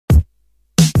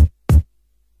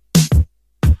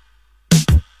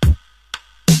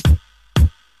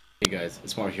guys,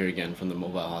 it's Mark here again from the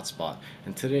Mobile Hotspot,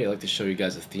 and today I'd like to show you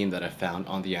guys a theme that I found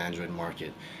on the Android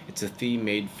market. It's a theme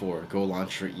made for Go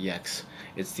Launcher EX.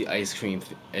 It's the ice cream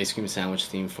sandwich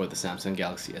theme for the Samsung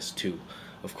Galaxy S2.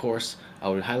 Of course, I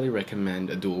would highly recommend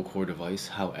a dual core device.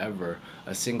 However,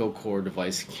 a single core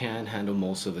device can handle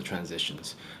most of the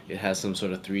transitions. It has some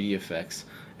sort of 3D effects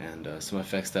and some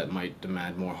effects that might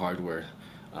demand more hardware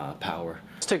power.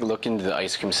 Let's take a look into the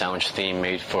ice cream sandwich theme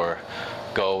made for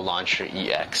Go Launcher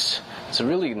EX. It's a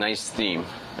really nice theme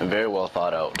and very well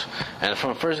thought out. And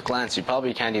from first glance, you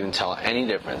probably can't even tell any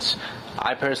difference.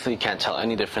 I personally can't tell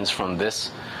any difference from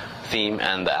this theme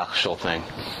and the actual thing.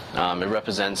 It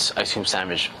represents ice cream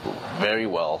sandwich very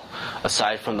well,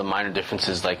 aside from the minor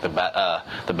differences like the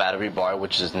battery bar,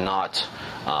 which is not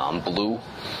blue.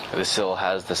 This still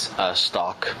has this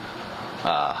stock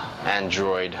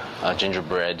Android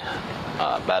gingerbread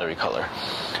battery color,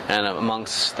 and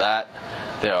amongst that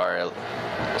there are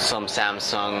some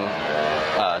Samsung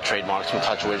trademarks from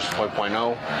TouchWiz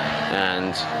 4.0,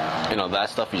 and that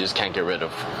stuff you just can't get rid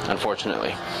of,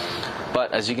 unfortunately.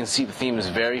 But as you can see, the theme is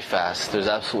very fast. There's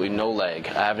absolutely no lag.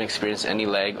 I haven't experienced any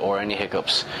lag or any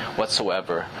hiccups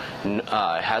whatsoever. It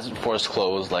hasn't forced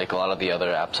closed like a lot of the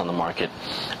other apps on the market.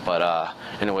 But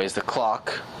anyways, the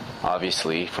clock,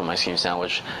 obviously from Ice Cream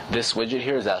Sandwich. This widget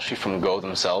here is actually from Go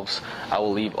themselves. I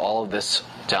will leave all of this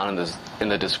down in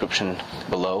the description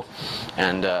below.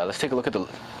 And let's take a look at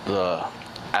the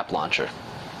app launcher.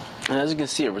 And as you can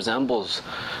see, it resembles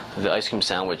the Ice Cream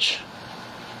Sandwich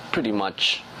pretty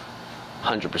much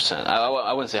 100%.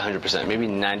 I wouldn't say 100%, maybe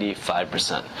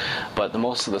 95%. But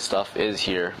most of the stuff is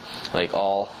here, like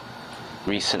all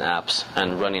recent apps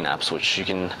and running apps, which you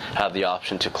can have the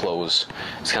option to close.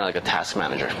 It's kind of like a task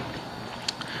manager.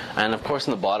 And of course,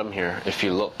 in the bottom here, if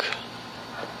you look,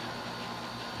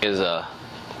 it's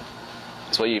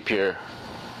what you appear.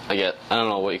 I don't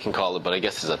know what you can call it, but I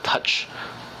guess it's a touch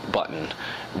button,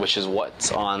 which is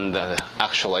what's on the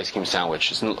actual ice cream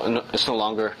sandwich. It's no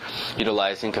longer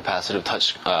utilizing capacitive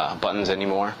touch buttons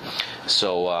anymore.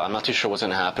 So I'm not too sure what's going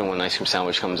to happen when ice cream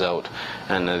sandwich comes out.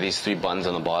 And these three buttons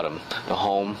on the bottom, the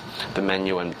home, the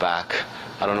menu, and back,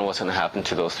 I don't know what's going to happen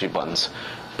to those three buttons,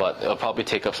 but it'll probably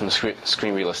take up some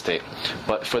screen real estate.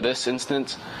 But for this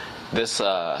instance, this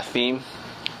theme,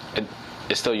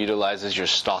 it still utilizes your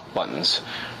stock buttons,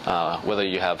 whether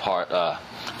you have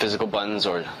physical buttons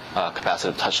or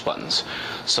capacitive touch buttons.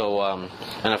 So,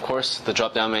 and of course, the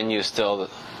drop-down menu is still the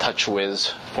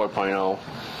TouchWiz 4.0,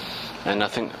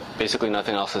 and basically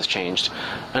nothing else has changed.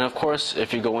 And of course,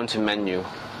 if you go into menu,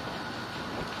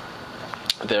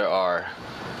 there are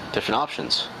different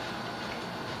options.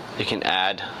 You can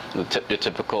add your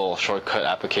typical shortcut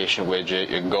application widget,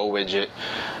 your Go widget,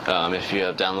 if you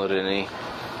have downloaded any.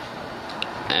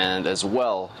 And as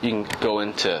well, you can go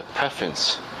into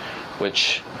preference,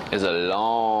 which is a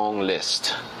long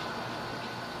list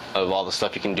of all the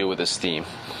stuff you can do with this theme.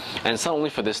 And it's not only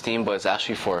for this theme, but it's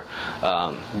actually for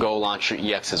Go Launcher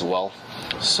EX as well.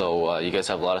 So you guys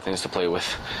have a lot of things to play with.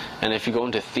 And if you go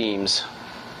into themes,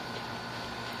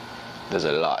 there's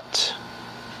a lot.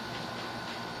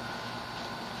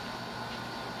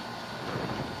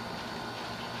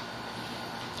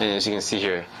 And as you can see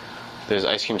here, there's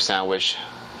ice cream sandwich,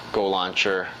 Go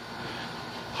Launcher,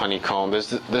 honeycomb.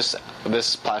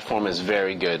 This platform is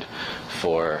very good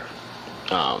for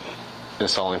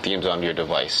installing themes on your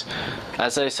device.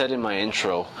 As I said in my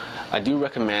intro, I do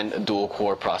recommend a dual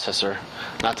core processor.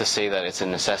 Not to say that it's a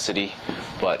necessity,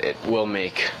 but it will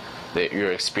make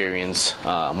your experience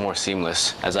more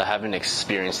seamless, as I haven't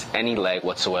experienced any lag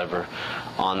whatsoever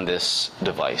on this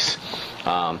device.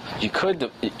 You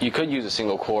could use a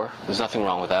single core. There's nothing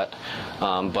wrong with that,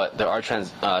 but there are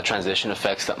transition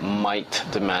effects that might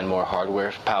demand more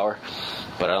hardware power.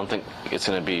 But I don't think it's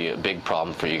going to be a big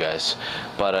problem for you guys.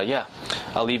 But yeah,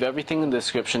 I'll leave everything in the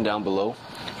description down below.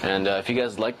 And if you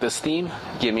guys like this theme,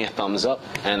 give me a thumbs up.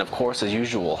 And of course, as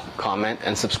usual, comment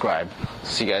and subscribe.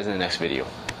 See you guys in the next video.